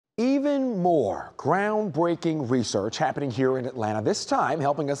Even more groundbreaking research happening here in Atlanta, this time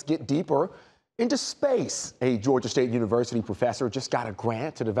helping us get deeper into space. A Georgia State University professor just got a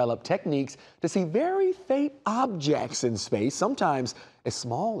grant to develop techniques to see very faint objects in space, sometimes as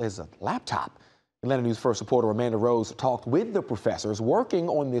small as a laptop. Atlanta News First reporter Amanda Rose talked with the professors working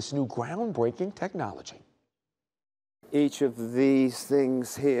on this new groundbreaking technology. Each of these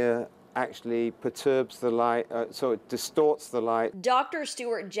things here actually perturbs the light, so it distorts the light. Dr.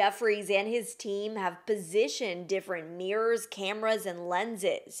 Stuart Jeffries and his team have positioned different mirrors, cameras, and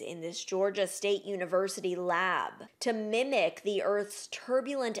lenses in this Georgia State University lab to mimic the Earth's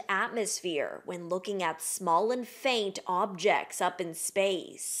turbulent atmosphere when looking at small and faint objects up in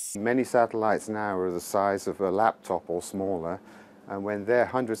space. Many satellites now are the size of a laptop or smaller, and when they're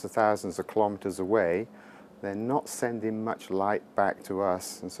hundreds of thousands of kilometers away, they're not sending much light back to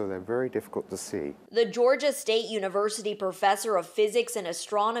us, and so they're very difficult to see. The Georgia State University professor of physics and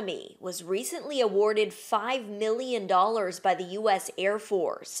astronomy was recently awarded $5 million by the U.S. Air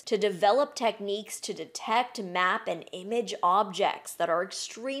Force to develop techniques to detect, map, and image objects that are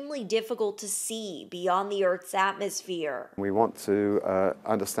extremely difficult to see beyond the Earth's atmosphere. We want to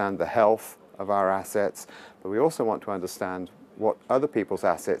understand the health of our assets, but we also want to understand what other people's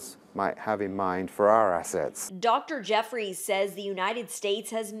assets might have in mind for our assets. Dr. Jeffries says the United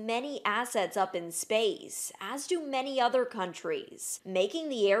States has many assets up in space, as do many other countries, making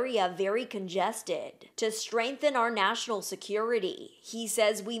the area very congested. To strengthen our national security, he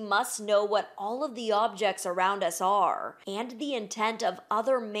says we must know what all of the objects around us are and the intent of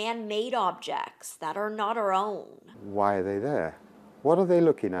other man-made objects that are not our own. Why are they there? What are they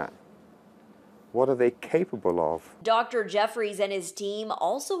looking at? What are they capable of? Dr. Jeffries and his team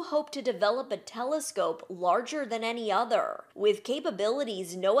also hope to develop a telescope larger than any other, with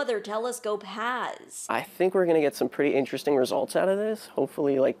capabilities no other telescope has. I think we're going to get some pretty interesting results out of this.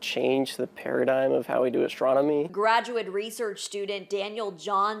 Hopefully, change the paradigm of how we do astronomy. Graduate research student Daniel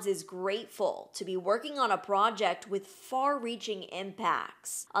Johns is grateful to be working on a project with far-reaching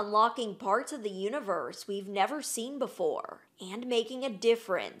impacts, unlocking parts of the universe we've never seen before, and making a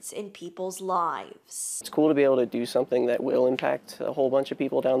difference in people's lives. It's cool to be able to do something that will impact a whole bunch of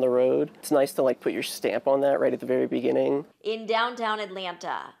people down the road. It's nice to put your stamp on that right at the very beginning. In downtown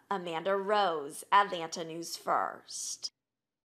Atlanta, Amanda Rose, Atlanta News First.